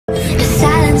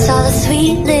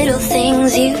sweet little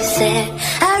things you said.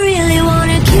 I really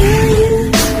wanna kill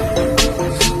you,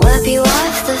 wipe you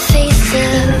off the face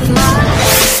of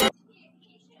my...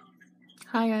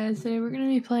 Hi guys, today we're going to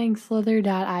be playing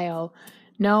Slither.io.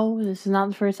 No, this is not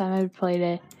the first time I've played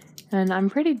it, and I'm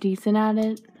pretty decent at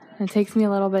it. It takes me a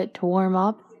little bit to warm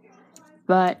up,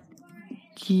 but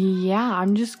yeah,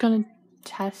 I'm just going to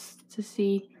test to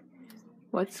see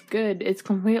what's good. It's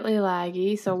completely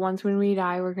laggy, so once when we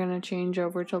die, we're going to change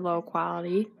over to low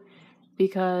quality,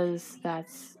 because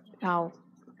that's how,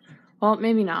 well,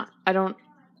 maybe not.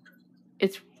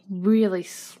 It's really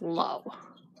slow.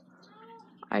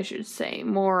 I should say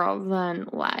more of than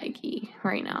laggy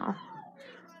right now.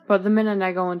 But the minute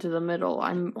I go into the middle,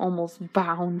 I'm almost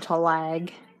bound to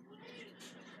lag.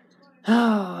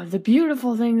 Oh, the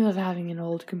beautiful things of having an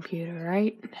old computer,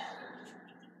 right?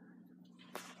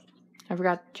 I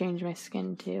forgot to change my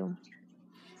skin too.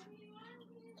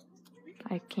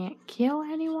 I can't kill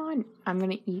anyone. I'm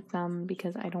gonna eat them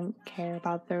because I don't care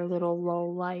about their little low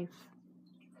life.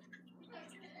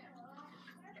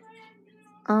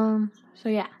 So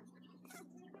yeah.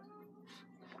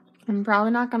 I'm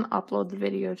probably not gonna upload the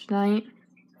video tonight,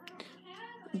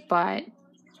 but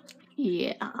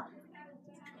yeah.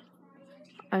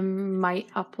 I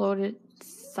might upload it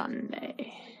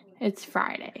Sunday. It's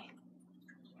Friday.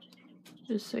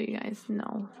 Just so you guys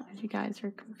know, if you guys are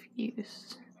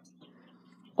confused.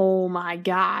 Oh my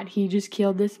god, he just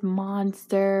killed this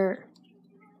monster.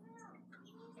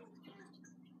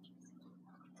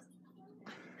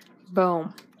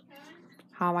 Boom.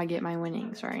 How I get my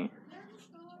winnings, right?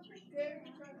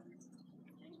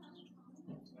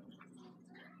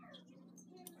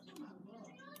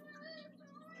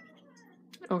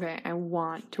 Okay, I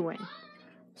want to win.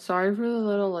 Sorry for the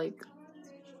little, like,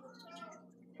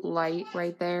 light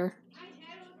right there.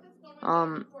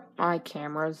 My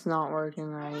camera's not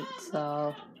working right,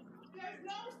 so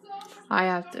I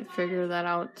have to figure that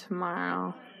out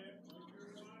tomorrow.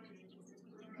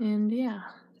 And yeah,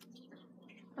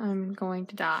 I'm going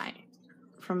to die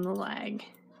from the lag.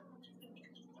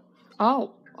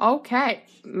 Oh, okay.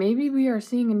 Maybe we are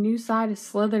seeing a new side of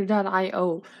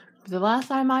Slither.io. The last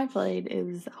time I played, it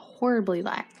was horribly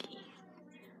laggy.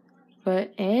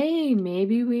 But hey,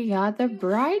 maybe we got the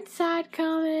bright side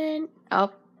coming.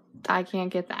 Oh, I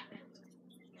can't get that.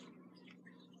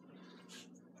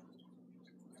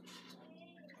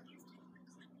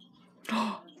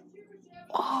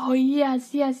 Oh,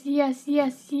 yes, yes, yes,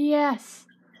 yes, yes.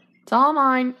 It's all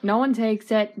mine. No one takes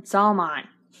it. It's all mine.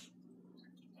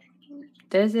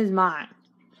 This is mine.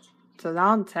 So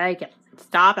don't take it.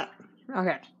 Stop it.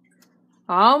 Okay.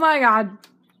 Oh my god.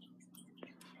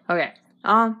 Okay.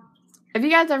 If you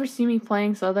guys ever see me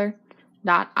playing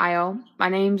Slither.io, my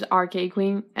name's Arcade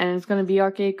Queen, and it's gonna be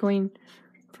Arcade Queen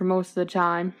for most of the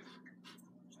time.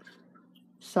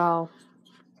 So,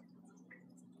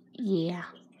 yeah.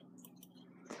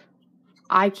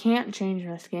 I can't change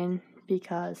my skin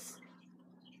because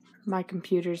my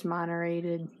computer's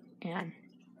moderated, and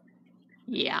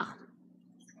yeah.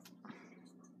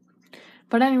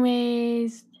 But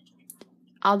anyways,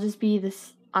 I'll just be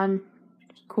this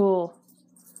uncool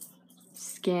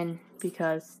skin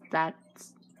because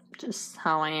that's just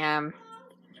how I am.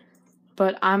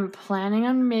 But I'm planning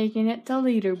on making it to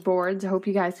leaderboards. I hope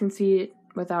you guys can see it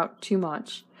without too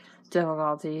much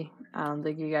difficulty. I don't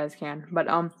think you guys can. But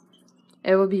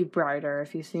it will be brighter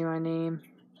if you see my name.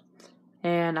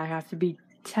 And I have to be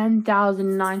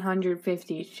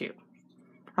 10,952.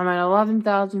 I'm at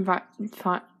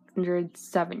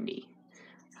 11,570.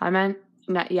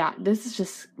 Yeah, this is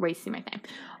just wasting my time.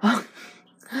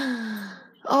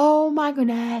 Oh my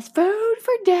goodness, food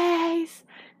for days.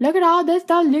 Look at all this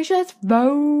delicious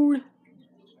food.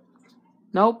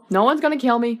 Nope, no one's gonna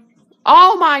kill me.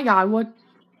 Oh my god, what?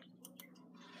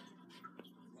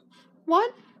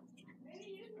 What?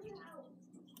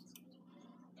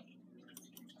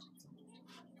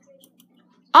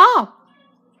 Oh!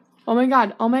 Oh my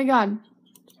god, oh my god.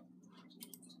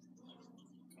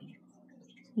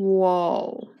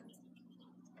 Whoa.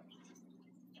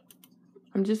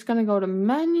 I'm just gonna go to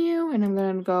menu and I'm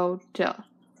gonna go to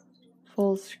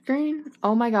full screen.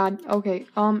 Oh my god. Okay.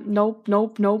 Nope,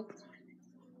 nope, nope.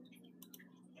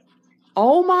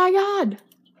 Oh my god.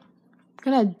 I'm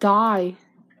gonna die.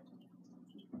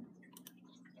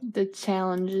 The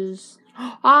challenges.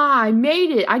 Ah, I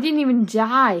made it. I didn't even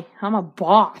die. I'm a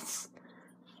boss.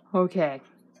 Okay.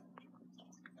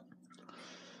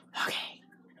 Okay.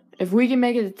 If we can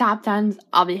make it to top 10s,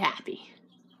 I'll be happy.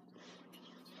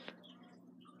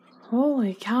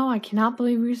 Holy cow, I cannot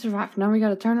believe we survived. Now we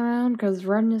gotta turn around because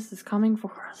redness is coming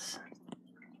for us.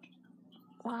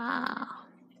 Wow.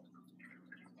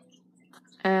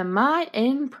 Am I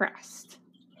impressed?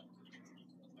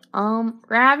 We're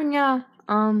having a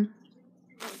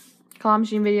claw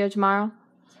machine video tomorrow.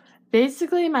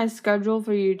 Basically, my schedule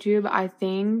for YouTube, I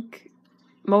think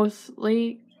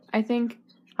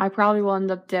I probably will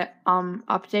end up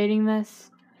updating this.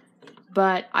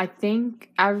 But I think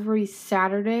every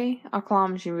Saturday a claw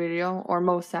machine video, or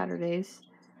most Saturdays,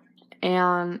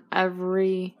 and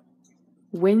every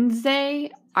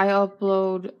Wednesday I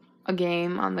upload a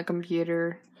game on the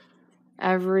computer.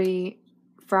 Every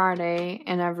Friday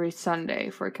and every Sunday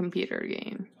for a computer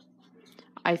game.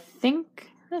 I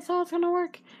think that's how it's gonna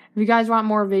work. If you guys want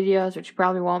more videos, which you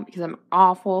probably won't because I'm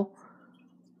awful,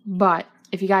 but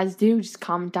if you guys do, just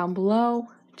comment down below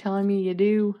telling me you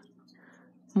do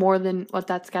more than what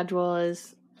that schedule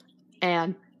is.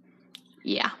 And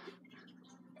yeah.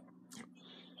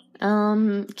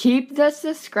 Keep the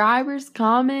subscribers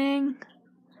coming,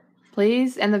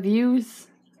 please, and the views.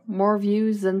 More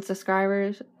views than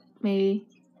subscribers, maybe.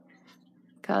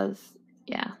 Cause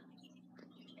yeah.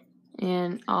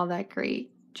 And all that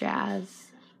great jazz.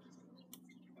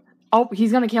 Oh,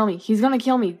 he's gonna kill me. He's gonna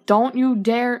kill me. Don't you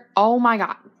dare. Oh my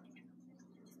god.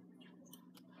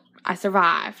 I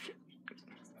survived.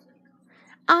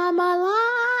 I'm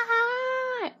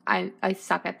alive. I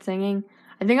suck at singing.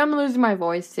 I think I'm losing my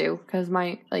voice too, because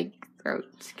my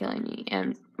throat's killing me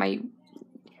and my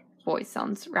voice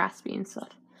sounds raspy and stuff.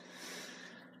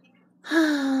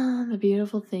 The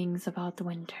beautiful things about the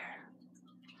winter.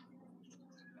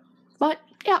 But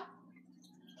yeah.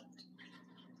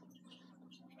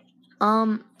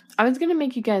 I was gonna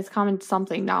make you guys comment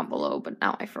something down below, but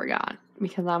now I forgot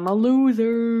because I'm a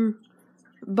loser.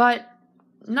 But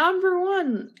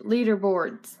 #1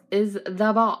 leaderboards is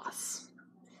the boss.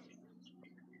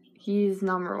 He's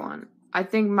 #1. I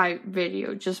think my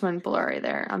video just went blurry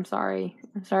there. I'm sorry.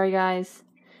 I'm sorry, guys.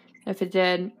 If it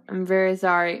did, I'm very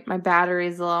sorry. My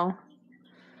battery's low.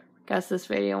 Guess this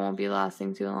video won't be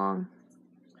lasting too long.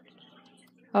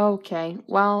 Okay,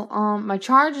 well, my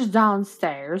charge is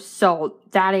downstairs, so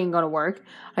that ain't gonna work.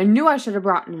 I knew I should have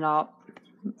brought it up.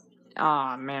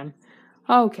 Aw, man.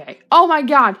 Okay. Oh my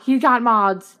god, he's got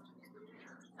mods.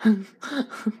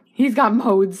 He's got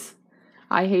modes.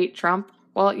 I hate Trump.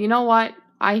 Well, you know what?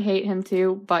 I hate him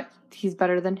too, but he's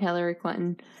better than Hillary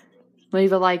Clinton.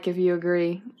 Leave a like if you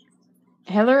agree.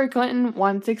 Hillary Clinton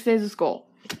won 6 days of school.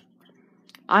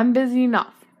 I'm busy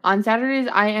enough. On Saturdays,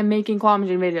 I am making claw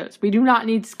machine videos. We do not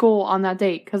need school on that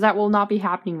date, because that will not be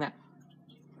happening then.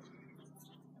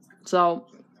 So,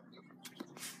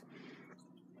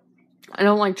 I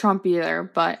don't like Trump either,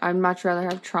 but I'd much rather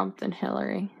have Trump than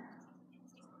Hillary.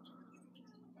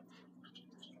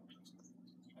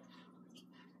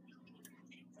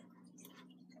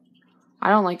 I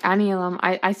don't like any of them.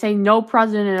 I say no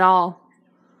president at all.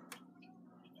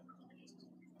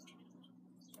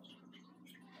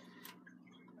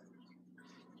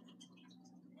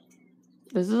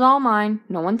 This is all mine.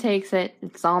 No one takes it.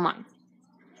 It's all mine.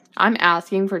 I'm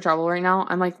asking for trouble right now.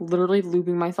 I'm like literally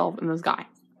looping myself in this guy.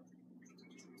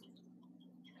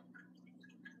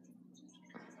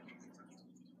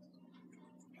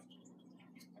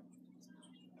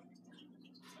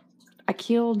 I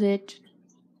killed it.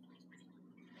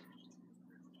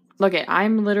 Look it,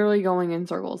 I'm literally going in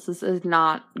circles. This is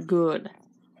not good.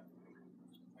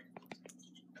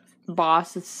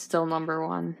 Boss is still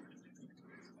 #1.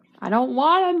 I don't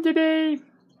want him to be.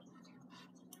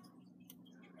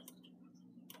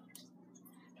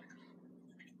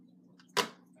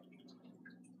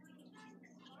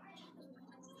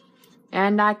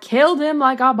 And I killed him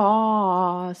like a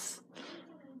boss.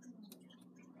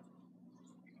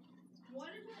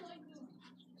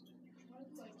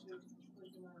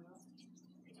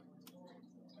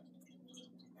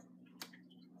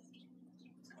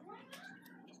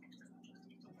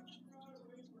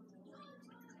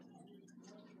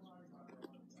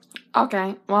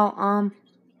 Okay, well,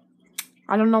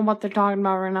 I don't know what they're talking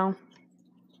about right now.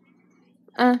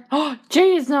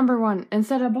 Jay is #1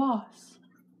 instead of boss.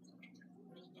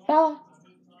 Bella.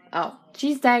 Oh,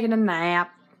 she's taking a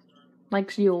nap. Like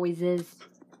she always is.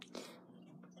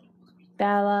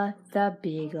 Bella the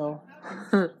Beagle.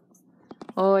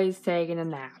 Always taking a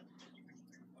nap.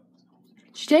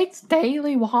 She takes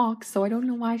daily walks, so I don't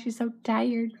know why she's so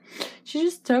tired. She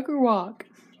just took her walk.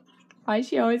 Why is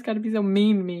she always gotta be so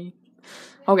mean to me?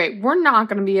 Okay, we're not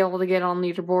gonna be able to get on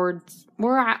leaderboards.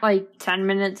 We're at like 10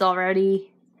 minutes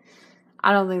already.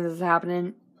 I don't think this is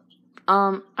happening.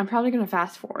 I'm probably gonna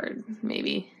fast forward,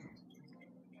 maybe.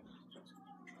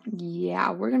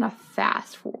 Yeah, we're gonna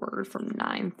fast forward from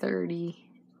 9:30.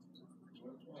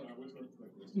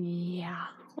 Yeah.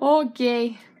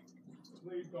 Okay.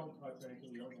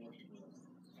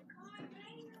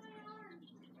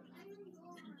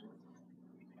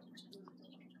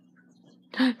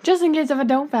 Just in case if I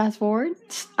don't fast forward,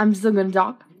 I'm still gonna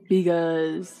talk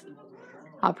because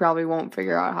I probably won't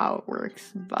figure out how it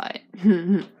works, but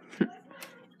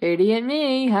idiot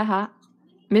me, haha.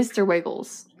 Mr.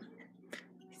 Wiggles.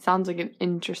 Sounds like an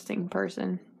interesting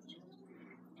person.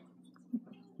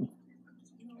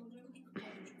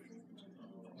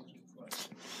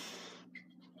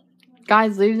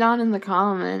 Guys, leave down in the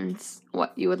comments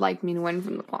what you would like me to win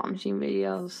from the claw machine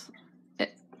videos.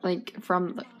 Like,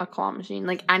 from a claw machine.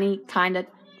 Like, any kind of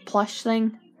plush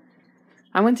thing.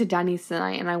 I went to Denny's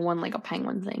tonight and I won, like, a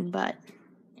penguin thing. But,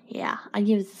 yeah, I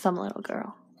gave it to some little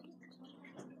girl.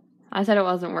 I said it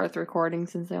wasn't worth recording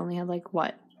since they only had, like,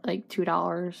 what? Like,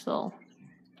 $2, so...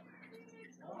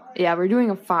 Yeah, we're doing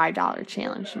a $5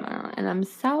 challenge tomorrow. And I'm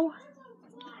so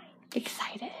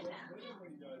excited.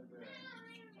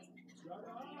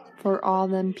 For all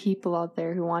them people out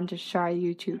there who want to try a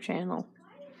YouTube channel.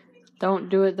 Don't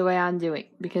do it the way I'm doing,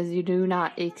 because you do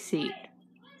not exceed.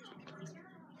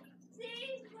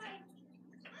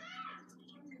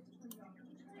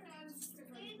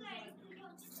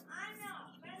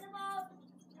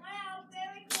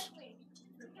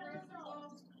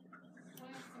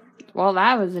 Well,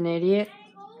 that was an idiot.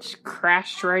 Just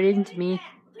crashed right into me.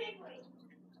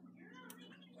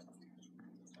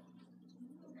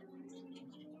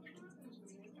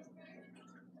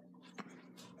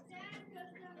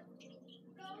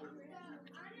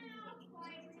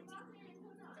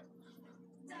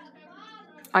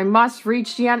 I must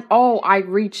reach the end. Oh, I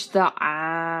reached the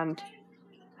end.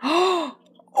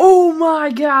 Oh my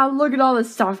god, look at all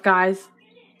this stuff, guys.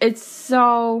 It's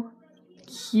so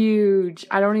huge.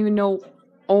 I don't even know.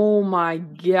 Oh my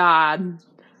god.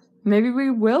 Maybe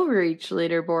we will reach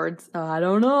leaderboards. I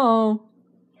don't know.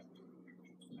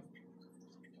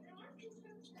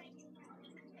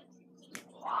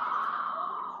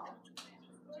 Wow.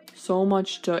 So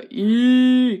much to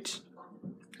eat.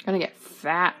 Gonna get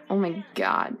fat. Oh my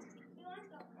god.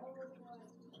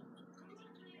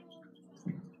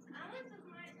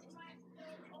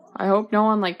 I hope no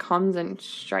one, like, comes and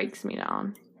strikes me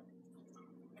down.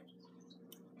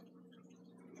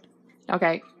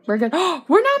 Okay, we're good. Oh,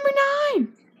 we're number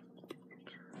 9!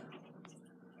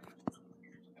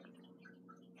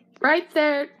 Right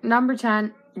there, number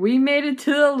 10. We made it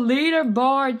to the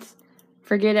leaderboards.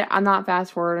 Forget it, I'm not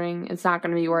fast forwarding. It's not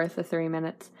going to be worth the 3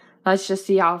 minutes. Let's just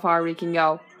see how far we can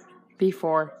go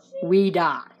before we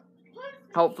die.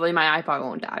 Hopefully my iPod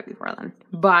won't die before then.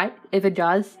 But if it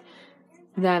does,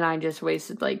 then I just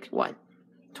wasted, like, what,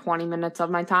 20 minutes of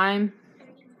my time?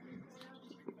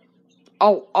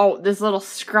 Oh, this little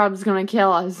scrub's gonna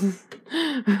kill us.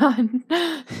 Run.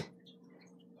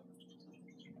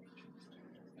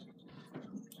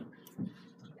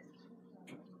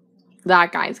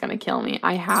 That guy's gonna kill me.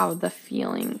 I have the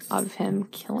feeling of him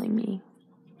killing me.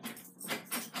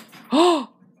 Oh!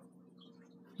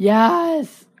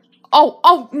 Yes!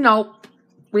 Oh, no.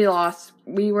 We lost.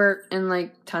 We were in,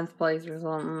 like, 10th place or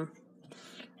something.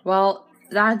 Well,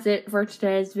 that's it for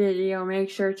today's video. Make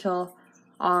sure to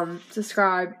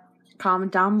subscribe,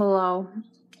 comment down below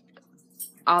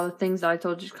all the things that I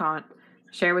told you to comment,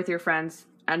 share with your friends,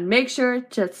 and make sure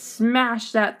to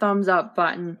smash that thumbs up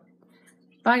button.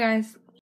 Bye, guys.